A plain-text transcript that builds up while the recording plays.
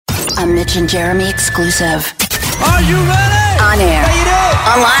A Mitch and Jeremy exclusive. Are you ready? On air.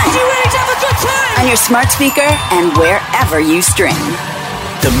 Online. You ready to have a good time? On your smart speaker and wherever you stream.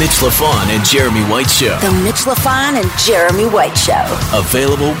 The Mitch LaFon and Jeremy White Show. The Mitch LaFon and Jeremy White Show.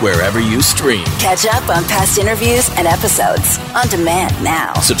 Available wherever you stream. Catch up on past interviews and episodes. On demand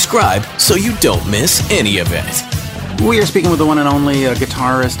now. Subscribe so you don't miss any of it. We are speaking with the one and only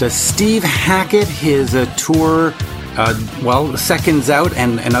guitarist Steve Hackett. His tour, Seconds Out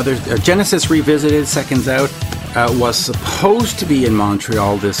and other Genesis Revisited, Seconds Out, was supposed to be in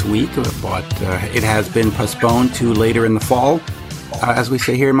Montreal this week, but it has been postponed to later in the fall. As we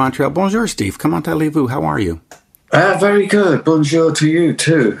say here in Montreal, bonjour, Steve. Comment allez-vous? How are you? Very good. Bonjour to you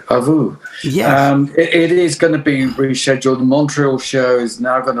too. À vous. Yes. It is going to be rescheduled. The Montreal show is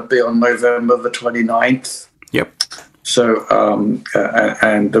now going to be on November the 29th. Yep. So,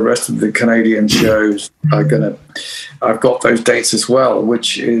 and the rest of the Canadian shows are going to, I've got those dates as well,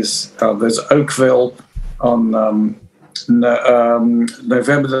 which is, there's Oakville on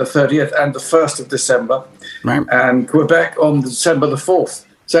November the 30th and the 1st of December, right, and Quebec on December the 4th.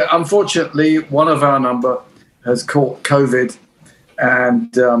 So, unfortunately, one of our number has caught COVID,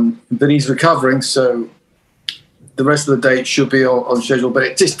 and then he's recovering, so the rest of the dates should be on schedule, but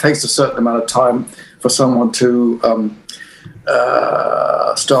it just takes a certain amount of time for someone to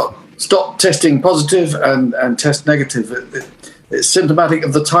stop testing positive and test negative. It's symptomatic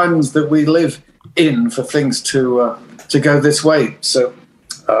of the times that we live in for things to go this way. So,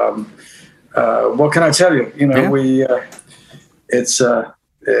 what can I tell you? You know, it's a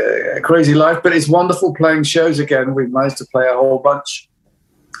crazy life, but it's wonderful playing shows again. We've managed to play a whole bunch,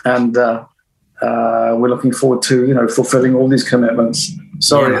 and we're looking forward to, fulfilling all these commitments.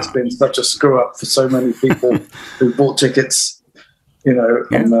 Sorry, It's been such a screw up for so many people who bought tickets.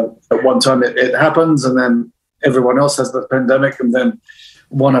 And, at one time it happens, and then everyone else has the pandemic, and then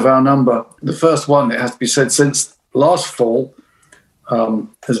one of our number, the first one, it has to be said, since last fall,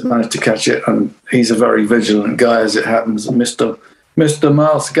 has managed to catch it, and he's a very vigilant guy, as it happens, Mr.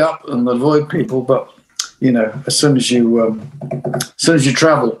 Mask Up and avoid people. But as soon as you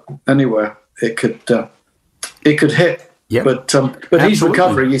travel anywhere, it could hit. Yep. But he's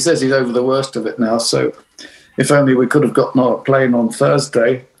recovering. He says he's over the worst of it now. So if only we could have gotten on a plane on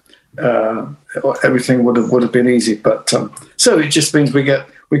Thursday, everything would have been easy. But so it just means we get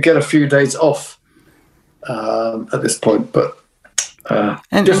a few days off at this point. But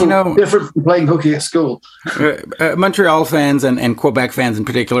different from playing hooky at school. Montreal fans and Quebec fans in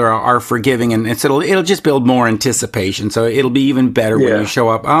particular are forgiving, and it'll just build more anticipation. So it'll be even better when you show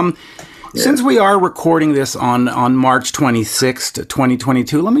up. Since we are recording this on March 26th,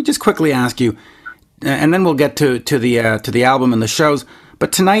 2022, let me just quickly ask you, and then we'll get to the album and the shows.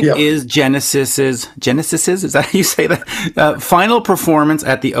 But tonight is Genesis's, is that how you say that? Final performance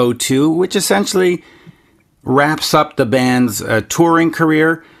at the O2, which essentially wraps up the band's touring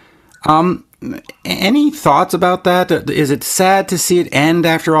career. Any thoughts about that? Is it sad to see it end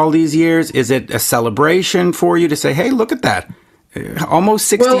after all these years? Is it a celebration for you to say, hey, look at that? Almost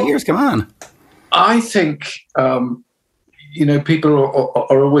 60 years, come on. I think, people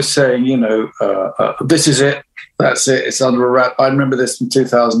are always saying, this is it, that's it, it's under a wrap. I remember this from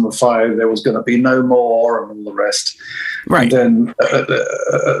 2005, there was going to be no more and all the rest. Right. And then,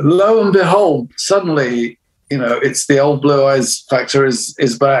 lo and behold, suddenly, it's the old Blue Eyes factor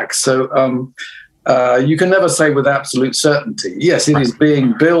is back. So you can never say with absolute certainty. Yes, it is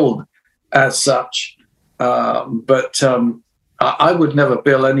being billed as such, but I would never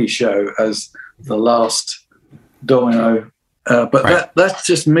bill any show as the last domino. But that's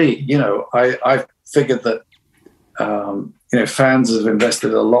just me. I figured that, fans have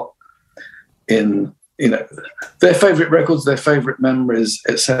invested a lot in, their favorite records, their favorite memories,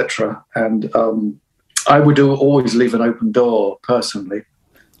 etc. And I would always leave an open door personally.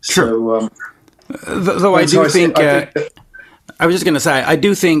 Sure. So, though I do think, I was just going to say, I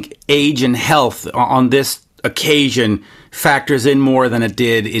do think age and health on this occasion factors in more than it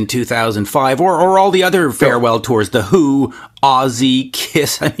did in 2005 or all the other farewell tours, The Who, Ozzy,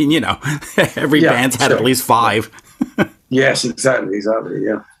 Kiss. I mean, every band's had at least 5. Yes, exactly,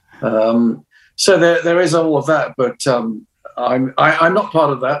 yeah. So there is all of that, but I'm not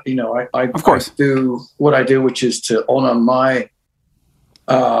part of that. I of course do what I do, which is to honor my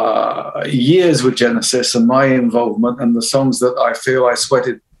years with Genesis and my involvement and the songs that I feel I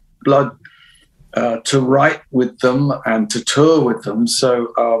sweated blood to write with them and to tour with them.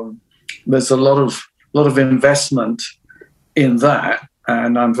 So there's a lot of investment in that,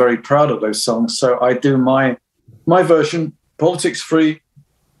 and I'm very proud of those songs. So I do my version, politics free.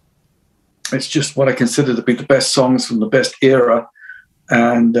 It's just what I consider to be the best songs from the best era,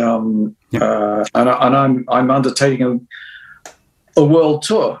 and I'm undertaking a world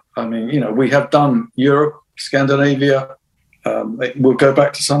tour. I mean, we have done Europe, Scandinavia. We'll go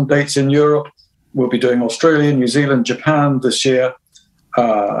back to some dates in Europe. We'll be doing Australia, New Zealand, Japan this year.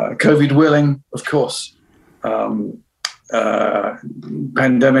 COVID willing, of course.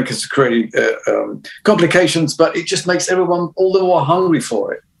 Pandemic has created complications, but it just makes everyone all the more hungry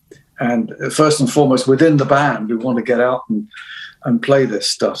for it. And first and foremost, within the band, we want to get out and play this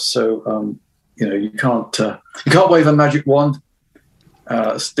stuff. So you can't wave a magic wand.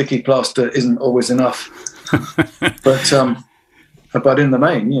 Sticky plaster isn't always enough. But in the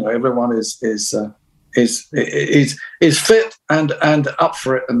main, everyone is fit and up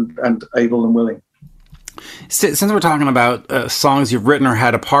for it and able and willing. Since we're talking about songs you've written or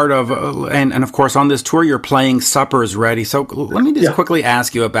had a part of, and of course on this tour you're playing Supper's Ready. So let me just quickly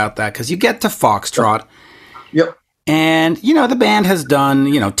ask you about that, because you get to Foxtrot. Yep. And, the band has done,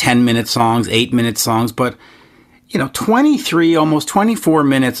 10-minute songs, 8-minute songs, but, 23, almost 24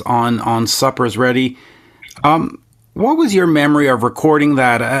 minutes on Supper's Ready. What was your memory of recording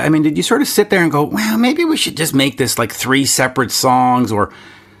that? I mean, did you sort of sit there and go, well, maybe we should just make this like 3 separate songs? Or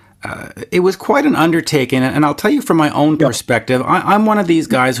it was quite an undertaking. And I'll tell you from my own perspective, I'm one of these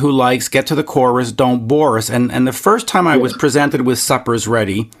guys who likes get to the chorus, don't bore us. And the first time I was presented with Supper's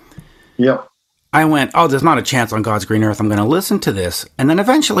Ready, I went, oh, there's not a chance on God's green earth I'm going to listen to this. And then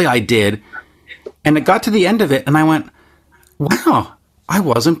eventually I did. And it got to the end of it, and I went, wow, I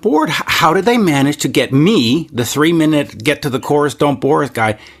wasn't bored. How did they manage to get me, the 3-minute get to the chorus, don't bore us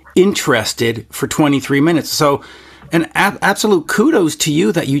guy, interested for 23 minutes? So an absolute kudos to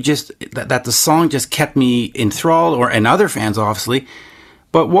you that you just, that the song just kept me enthralled, and other fans, obviously.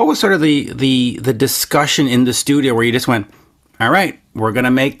 But what was sort of the discussion in the studio where you just went, all right, we're going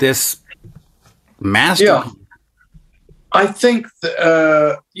to make this master? Yeah. I think,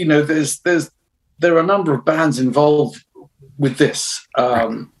 there are a number of bands involved with this.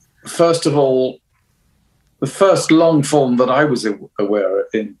 First of all, the first long form that I was aware of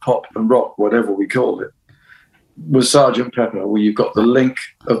in pop and rock, whatever we called it, was Sgt. Pepper, where you've got the link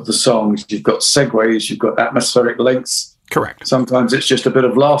of the songs, you've got segues, you've got atmospheric links. Correct. Sometimes it's just a bit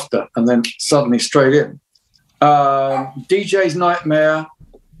of laughter and then suddenly straight in. DJ's Nightmare,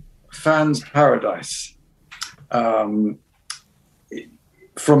 Fan's Paradise.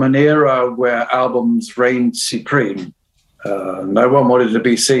 From an era where albums reigned supreme. No one wanted to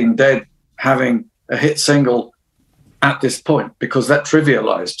be seen dead having a hit single at this point, because that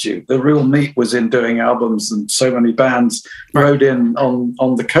trivialized you. The real meat was in doing albums, and so many bands rode in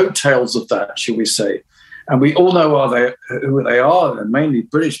on the coattails of that, shall we say. And we all know who they are. They're mainly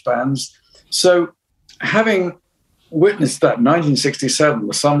British bands. So having witnessed that, 1967,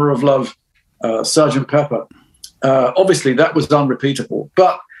 the Summer of Love, Sgt. Pepper, obviously that was unrepeatable.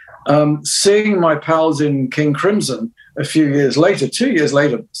 But seeing my pals in King Crimson a few years later, 2 years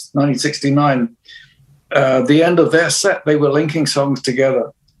later, 1969, the end of their set, they were linking songs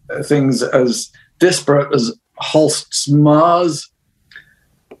together, things as disparate as Holst's Mars,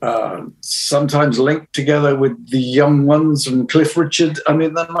 sometimes linked together with the Young Ones and Cliff Richard. I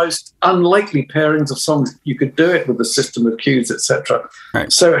mean, the most unlikely pairings of songs. You could do it with the system of cues, etc.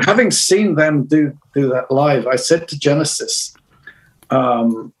 Right. So having seen them do that live, I said to Genesis, I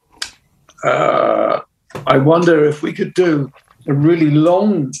wonder if we could do a really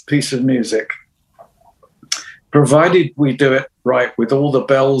long piece of music, provided we do it right with all the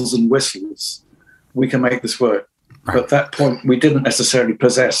bells and whistles. We can make this work. Right. But at that point, we didn't necessarily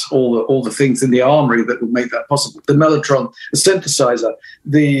possess all the things in the armory that would make that possible. The mellotron, the synthesizer,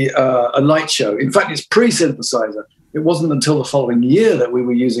 a light show. In fact, it's pre-synthesizer. It wasn't until the following year that we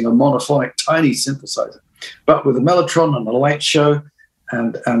were using a monophonic, tiny synthesizer. But with a mellotron and a light show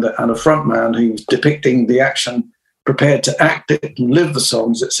and a front man who was depicting the action, prepared to act it and live the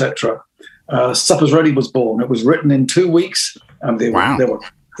songs, etc., Supper's Ready was born. It was written in 2 weeks, and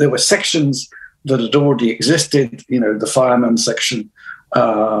there were sections that had already existed, the fireman section,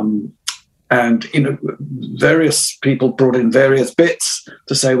 and various people brought in various bits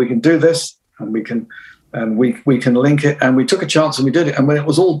to say we can do this and we can link it, and we took a chance and we did it. And when it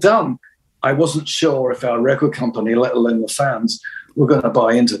was all done, I wasn't sure if our record company, let alone the fans, were going to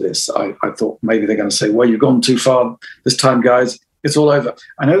buy into this. I thought maybe they're going to say, well, you've gone too far this time, guys. It's all over.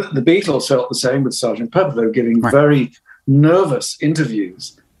 I know that the Beatles felt the same with Sgt. Pepper. They were giving very nervous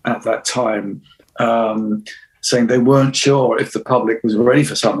interviews at that time, saying they weren't sure if the public was ready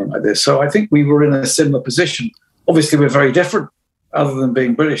for something like this. So I think we were in a similar position. Obviously, we're very different, other than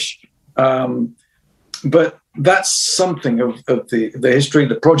being British. But that's something of the history,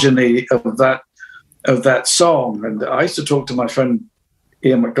 the progeny of that song. And I used to talk to my friend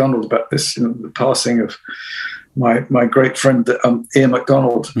Ian MacDonald about this, the passing of my great friend Ian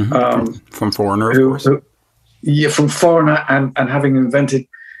MacDonald, from Foreigner, from Foreigner, and having invented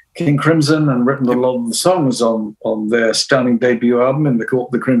King Crimson and written a lot of the songs on their stunning debut album in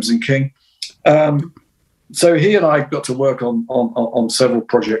the Crimson King. So he and I got to work on several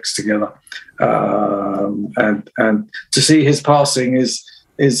projects together, and to see his passing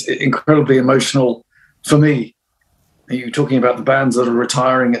is incredibly emotional for me. You're talking about the bands that are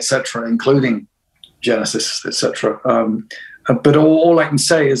retiring, etc., including Genesis, etc. But all I can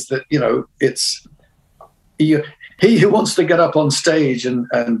say is that it's he who wants to get up on stage and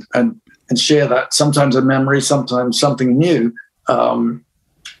share that, sometimes a memory, sometimes something new.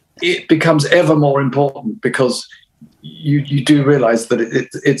 It becomes ever more important because you do realize that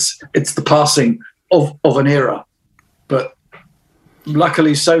it's the passing of an era. But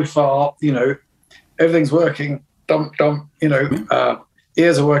luckily, so far, everything's working.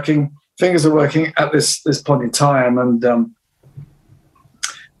 Ears are working, fingers are working at this point in time, and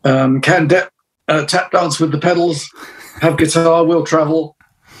can tap dance with the pedals, have guitar, will travel.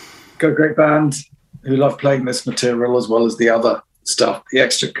 Got a great band who love playing this material as well as the other stuff, the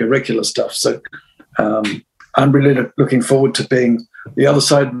extracurricular stuff. So I'm really looking forward to being the other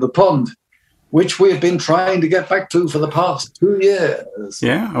side of the pond, which we have been trying to get back to for the past 2 years.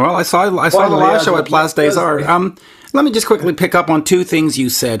 Yeah, well, I saw the last show at Place des Arts. Let me just quickly pick up on two things you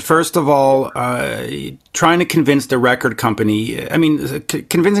said. First of all, trying to convince the record company,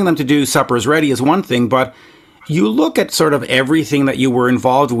 convincing them to do Supper is Ready is one thing, but you look at sort of everything that you were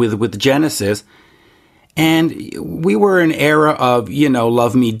involved with Genesis, and we were in an era of,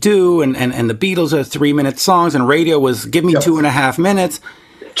 Love Me Do, and the Beatles are 3-minute songs, and radio was give me 2.5 minutes.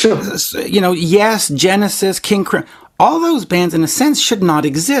 Sure. Yes, Genesis, King Crimson, all those bands in a sense should not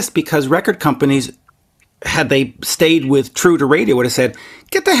exist because record companies, had they stayed with true to radio, would have said,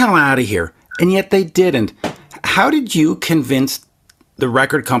 get the hell out of here. And yet they didn't. How did you convince the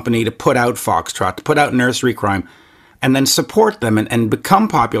record company to put out Foxtrot, to put out Nursery Crime, and then support them and become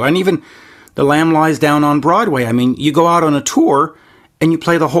popular? And even The Lamb Lies Down on Broadway. You go out on a tour and you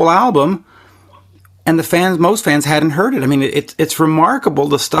play the whole album, and most fans hadn't heard it. It's remarkable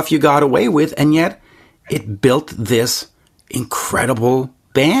the stuff you got away with, and yet it built this incredible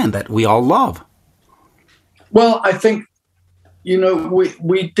band that we all love. Well, I think,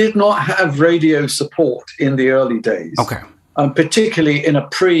 we did not have radio support in the early days. Okay. Particularly in a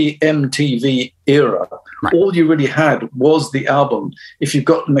pre-MTV era. Right. All you really had was the album. If you've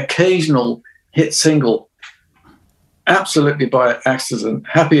got an occasional hit single, absolutely by accident,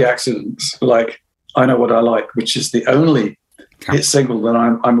 happy accidents, like I Know What I Like, which is the only hit single that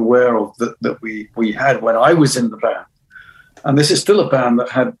I'm aware of that we had when I was in the band. And this is still a band that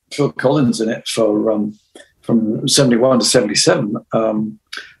had Phil Collins in it for from 71 to 77.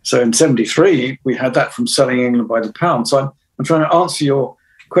 So in 73, we had that from Selling England by the Pound. So I'm trying to answer your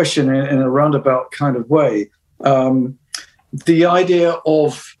question in a roundabout kind of way. The idea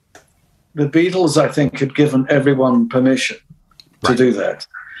of the Beatles, I think, had given everyone permission to do that.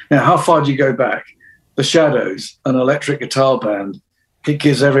 Now, how far do you go back? The Shadows, an electric guitar band, it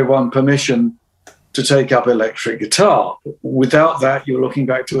gives everyone permission to take up electric guitar. Without that, you're looking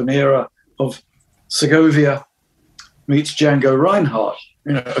back to an era of Segovia meets Django Reinhardt,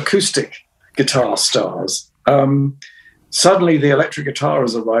 acoustic guitar stars. Suddenly the electric guitar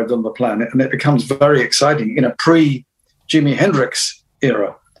has arrived on the planet, and it becomes very exciting in a pre-Jimi Hendrix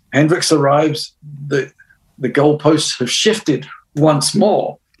era. Hendrix arrives, the goalposts have shifted once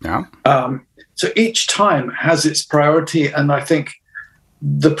more. Yeah. So each time has its priority, and I think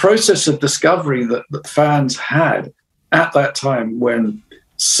the process of discovery that fans had at that time when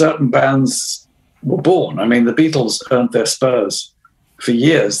certain bands were born. The Beatles earned their spurs for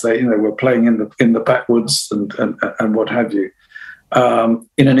years. They, were playing in the backwoods and what have you.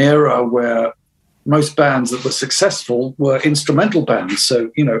 In an era where most bands that were successful were instrumental bands.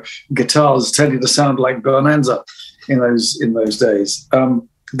 So, guitars tend to sound like Bonanza in those days.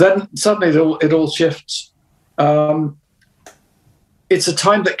 Then suddenly it all shifts. It's a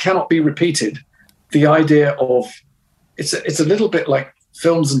time that cannot be repeated. The idea of it's a little bit like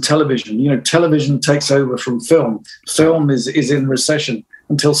films and television. Television takes over from film. Film is in recession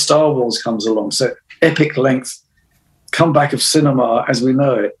until Star Wars comes along. So epic length, comeback of cinema as we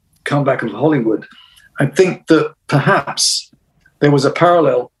know it, comeback of Hollywood. I think that perhaps there was a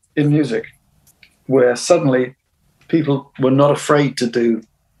parallel in music where suddenly people were not afraid to do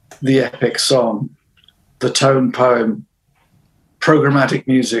the epic song, the tone poem, programmatic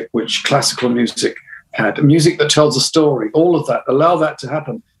music, which classical music had, music that tells a story, all of that, allow that to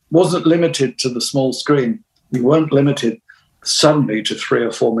happen. Wasn't limited to the small screen. We weren't limited suddenly to 3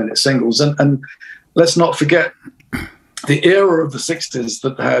 or 4 minute singles. And let's not forget the era of the 60s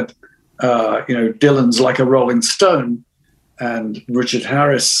that had, Dylan's Like a Rolling Stone and Richard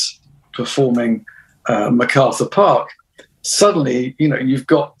Harris performing MacArthur Park. Suddenly, you've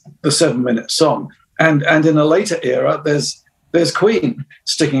got the 7-minute song. And in a later era, there's Queen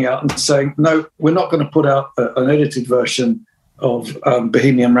sticking out and saying, no, we're not going to put out an edited version of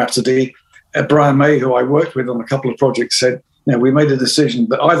Bohemian Rhapsody. Brian May, who I worked with on a couple of projects, said, we made a decision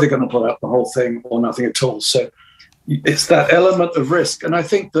that either going to put out the whole thing or nothing at all. So it's that element of risk. And I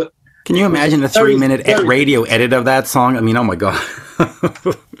think that... Can you imagine a 3-minute radio edit of that song? I mean, oh my God.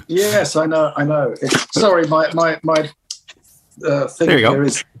 Yes, I know. Sorry, my thing here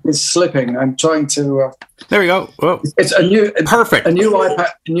is slipping. I'm trying to... there we go. Whoa. It's perfect. A new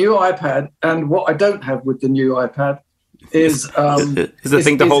iPad. And what I don't have with the new iPad is the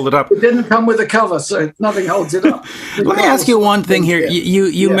thing to hold it up. It didn't come with a cover, so nothing holds it up. Let me ask you one thing here.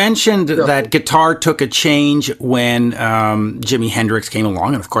 You mentioned that guitar took a change when Jimi Hendrix came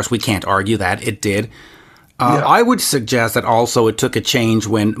along, and of course we can't argue that it did. I would suggest that also it took a change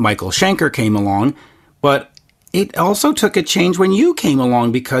when Michael Schenker came along, but it also took a change when you came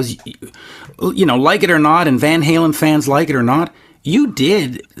along because, like it or not, and Van Halen fans like it or not, you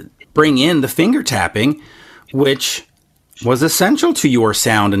did bring in the finger tapping, which was essential to your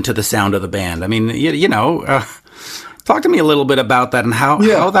sound and to the sound of the band. I mean, talk to me a little bit about that and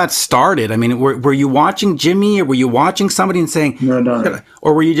how that started. I mean, were you watching Jimmy, or were you watching somebody and saying, no,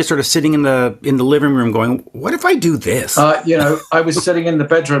 or were you just sort of sitting in the living room going, what if I do this? I was sitting in the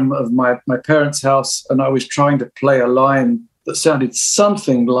bedroom of my parents' house, and I was trying to play a line that sounded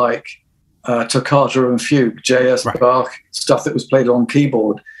something like Toccata and Fugue, J.S. Bach, stuff that was played on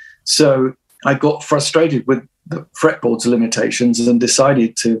keyboard. So I got frustrated with the fretboard's limitations and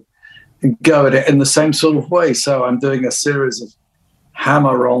decided to go at it in the same sort of way. So I'm doing a series of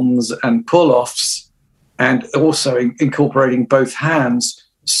hammer-ons and pull-offs and also incorporating both hands.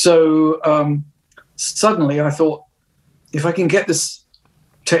 So suddenly I thought, if I can get this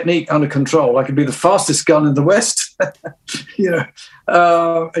technique under control, I could be the fastest gun in the West,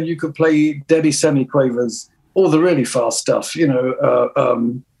 and you could play Debbie semiquavers, all the really fast stuff,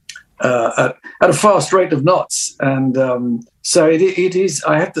 at a fast rate of knots. And so it is,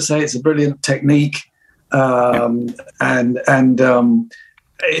 I have to say, it's a brilliant technique. And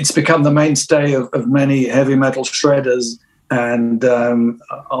it's become the mainstay of many heavy metal shredders. And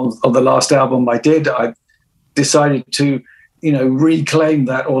on the last album I decided to, reclaim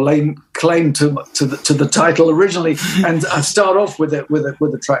that, or lay claim to the title originally, and I start off with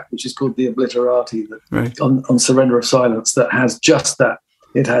a track which is called The Obliterati, on Surrender of Silence, that has just that.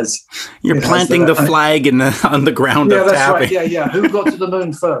 You're planting the flag on the ground of tapping. Right. Yeah. Who got to the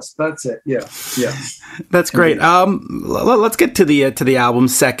moon first? That's it. Yeah. That's great. Let's get to the album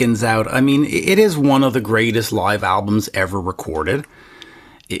Seconds Out. I mean, it is one of the greatest live albums ever recorded.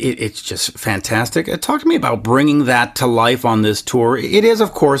 It's just fantastic. Talk to me about bringing that to life on this tour. It is,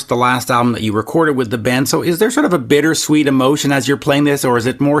 of course, the last album that you recorded with the band. So is there sort of a bittersweet emotion as you're playing this, or is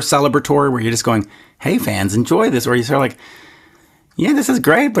it more celebratory where you're just going, hey, fans, enjoy this? Or you're sort of like, yeah, this is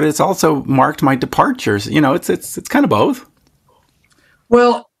great, but it's also marked my departures. It's kind of both.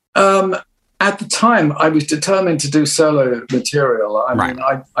 Well, at the time, I was determined to do solo material. I mean,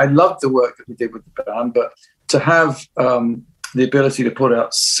 I loved the work that we did with the band, but to have the ability to put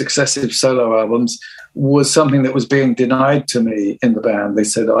out successive solo albums was something that was being denied to me in the band. They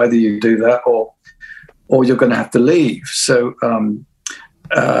said, either you do that or you're going to have to leave. So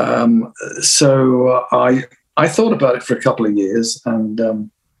I thought about it for a couple of years,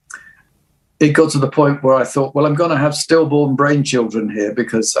 and it got to the point where I thought, well, I'm going to have stillborn brain children here,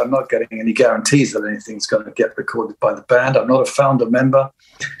 because I'm not getting any guarantees that anything's going to get recorded by the band. I'm not a founder member.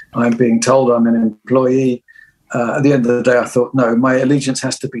 I'm being told I'm an employee. At the end of the day, I thought, no, my allegiance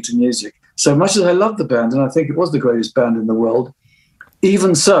has to be to music. So much as I love the band, and I think it was the greatest band in the world,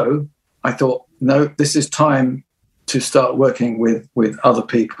 even so, I thought, no, this is time to start working with other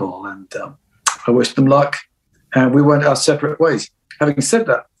people. And I wish them luck. And we went our separate ways. Having said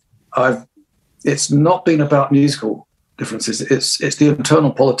that, it's not been about musical differences. It's the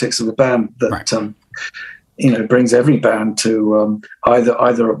internal politics of the band that brings every band to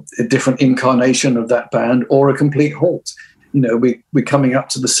either a different incarnation of that band or a complete halt. We're coming up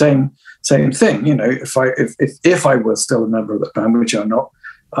to the same thing. If I were still a member of that band, which I'm not,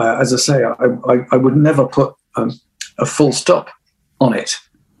 as I say, I would never put a full stop on it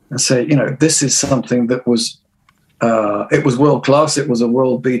and say, this is something that was. It was world class. It was a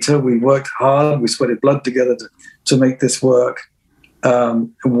world beater. We worked hard. We sweated blood together to make this work.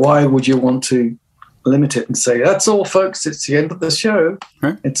 Why would you want to limit it and say, that's all, folks. It's the end of the show.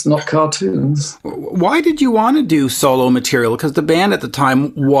 Right. It's not cartoons. Why did you want to do solo material? Because the band at the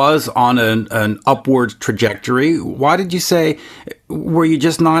time was on an upward trajectory. Why did you say, were you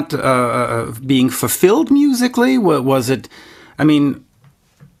just not being fulfilled musically? Was it, I mean,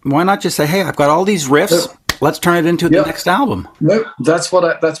 why not just say, hey, I've got all these riffs. Let's turn it into the next album. No, that's what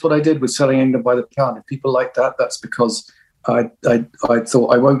I did with Selling England by the Pound. If people like that, that's because I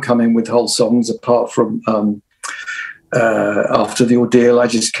thought I won't come in with whole songs apart from After the Ordeal. I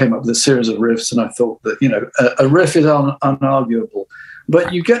just came up with a series of riffs, and I thought that, you know, a riff is unarguable.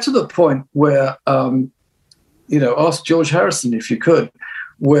 But you get to the point where, you know, ask George Harrison if you could,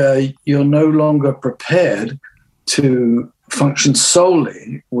 where you're no longer prepared to function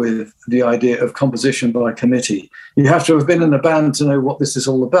solely with the idea of composition by committee. You have to have been in a band to know what this is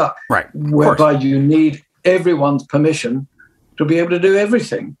all about. Right. Whereby you need everyone's permission to be able to do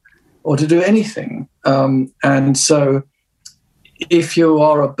everything or to do anything. And so if you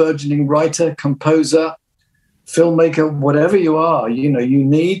are a burgeoning writer, composer, filmmaker, whatever you are, you know, you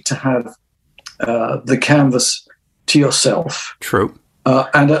need to have the canvas to yourself. True.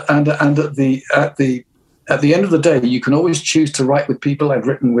 And at the end of the day, you can always choose to write with people. I've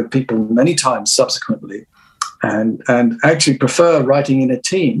written with people many times subsequently, and actually prefer writing in a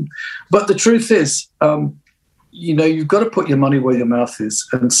team. But the truth is, you know, you've got to put your money where your mouth is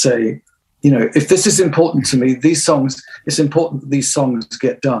and say, you know, if this is important to me, these songs, it's important that these songs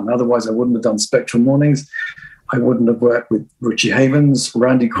get done. Otherwise, I wouldn't have done Spectral Mornings. I wouldn't have worked with Richie Havens,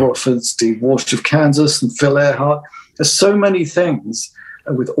 Randy Crawford, Steve Walsh of Kansas, and Phil Earhart. There's so many things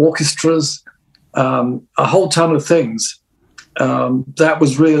with orchestras, a whole ton of things. That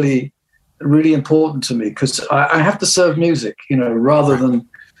was really, really important to me, because I have to serve music, you know, rather than,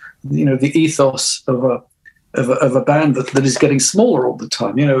 you know, the ethos of a band that is getting smaller all the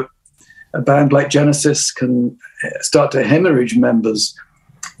time. You know, a band like Genesis can start to hemorrhage members.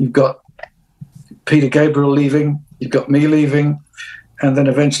 You've got Peter Gabriel leaving, you've got me leaving, and then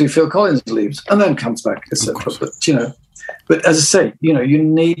eventually Phil Collins leaves and then comes back, etc. But, you know, but as I say, you know, you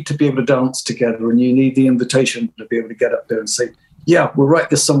need to be able to dance together, and you need the invitation to be able to get up there and say, yeah, we'll write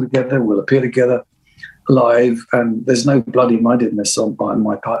this song together, we'll appear together live, and there's no bloody-mindedness on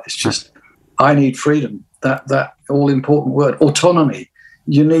my part. It's just, I need freedom, that all-important word, autonomy.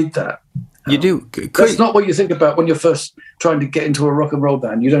 You need that. You do. That's not what you think about when you're first trying to get into a rock and roll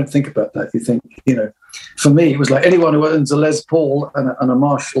band. You don't think about that. You think, you know, for me, it was like anyone who owns a Les Paul and a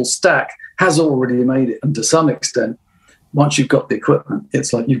Marshall stack has already made it. And to some extent, once you've got the equipment,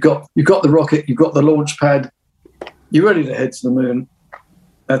 it's like you've got the rocket, you've got the launch pad, you're ready to head to the moon.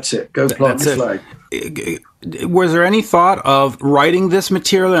 That's it. Go plant the flag. Was there any thought of writing this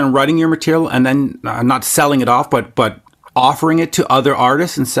material and writing your material and then not selling it off, but offering it to other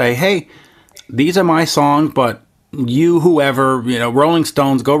artists and say, hey, these are my songs, but you, whoever, you know, Rolling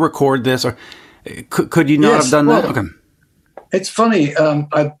Stones, go record this? Or could you not have done that? Okay. It's funny.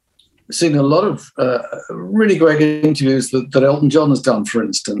 I've seen a lot of really great interviews that Elton John has done, for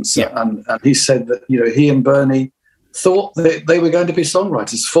instance. Yeah. And he said that, you know, he and Bernie thought that they were going to be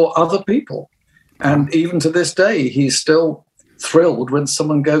songwriters for other people. And even to this day, he's still thrilled when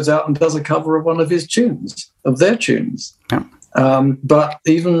someone goes out and does a cover of one of his tunes, of their tunes. Yeah. But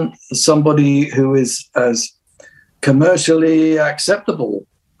even somebody who is as commercially acceptable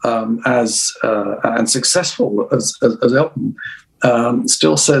and successful as Elton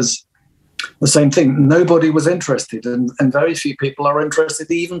still says the same thing. Nobody was interested, and very few people are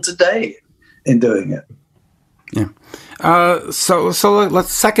interested even today in doing it. Yeah. So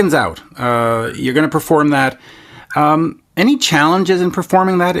let's Seconds Out. You're going to perform that. Any challenges in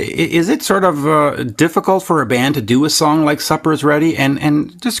performing that? Is it sort of difficult for a band to do a song like Supper Is Ready?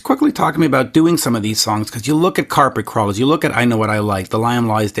 And just quickly talk to me about doing some of these songs, because you look at Carpet Crawlers, you look at I Know What I Like, The Lamb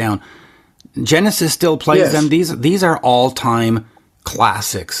Lies Down. Genesis still plays them. These are all-time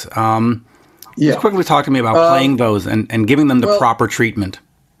classics. Just quickly talk to me about playing those and giving them the proper treatment.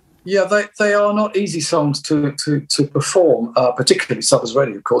 Yeah, they are not easy songs to perform, particularly Supper Is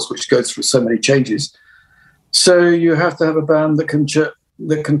Ready, of course, which goes through so many changes. So you have to have a band that can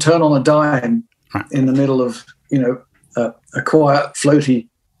turn on a dime in the middle of, you know, a quiet, floaty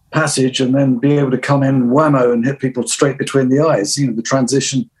passage, and then be able to come in whammo and hit people straight between the eyes. You know, the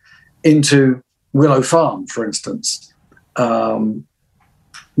transition into Willow Farm, for instance.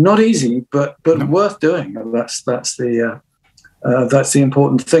 Not easy, but worth doing. That's the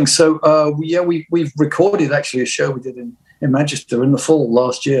important thing. So we've recorded actually a show we did in Manchester in the fall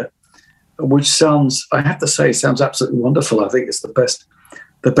last year, which sounds absolutely wonderful. I think it's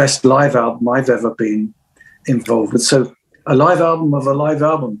the best live album I've ever been involved with. So a live album of a live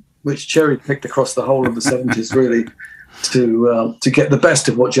album which cherry-picked across the whole of the 70s, really, to get the best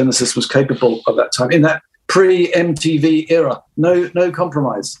of what Genesis was capable of that time. In that pre-MTV era, no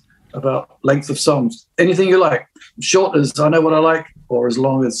compromise about length of songs. Anything you like, short as I Know What I Like, or as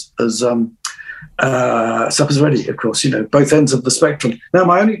long as Supper's Ready, of course, both ends of the spectrum. Now,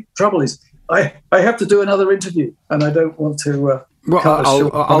 my only trouble is I have to do another interview, and I don't want to...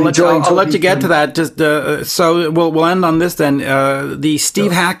 I'll let you get to that. Just so we'll end on this then. The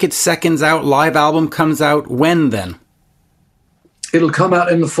Steve Hackett Seconds Out live album comes out when then? It'll come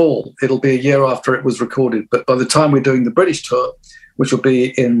out in the fall. It'll be a year after it was recorded. But by the time we're doing the British tour, which will be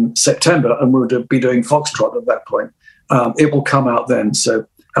in September, and we'll be doing Foxtrot at that point, it will come out then. So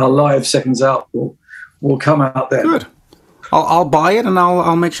our live Seconds Out will come out then. Good. I'll buy it, and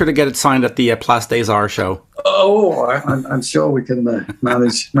I'll make sure to get it signed at the Place des Arts show. Oh, I'm sure we can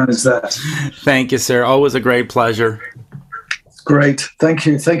manage that. Thank you, sir. Always a great pleasure. Great. Thank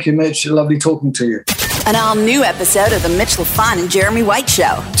you, Mitch. Lovely talking to you. An all-new episode of The Mitch LaFon and Jeremy White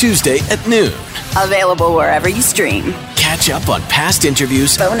Show. Tuesday at noon. Available wherever you stream. Catch up on past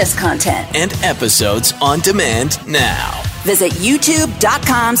interviews, bonus content, and episodes on demand now. Visit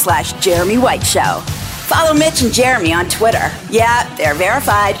youtube.com/Jeremy White Show. Follow Mitch and Jeremy on Twitter. Yeah, they're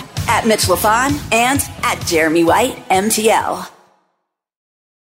verified. @Mitch LaFon and @Jeremy White MTL.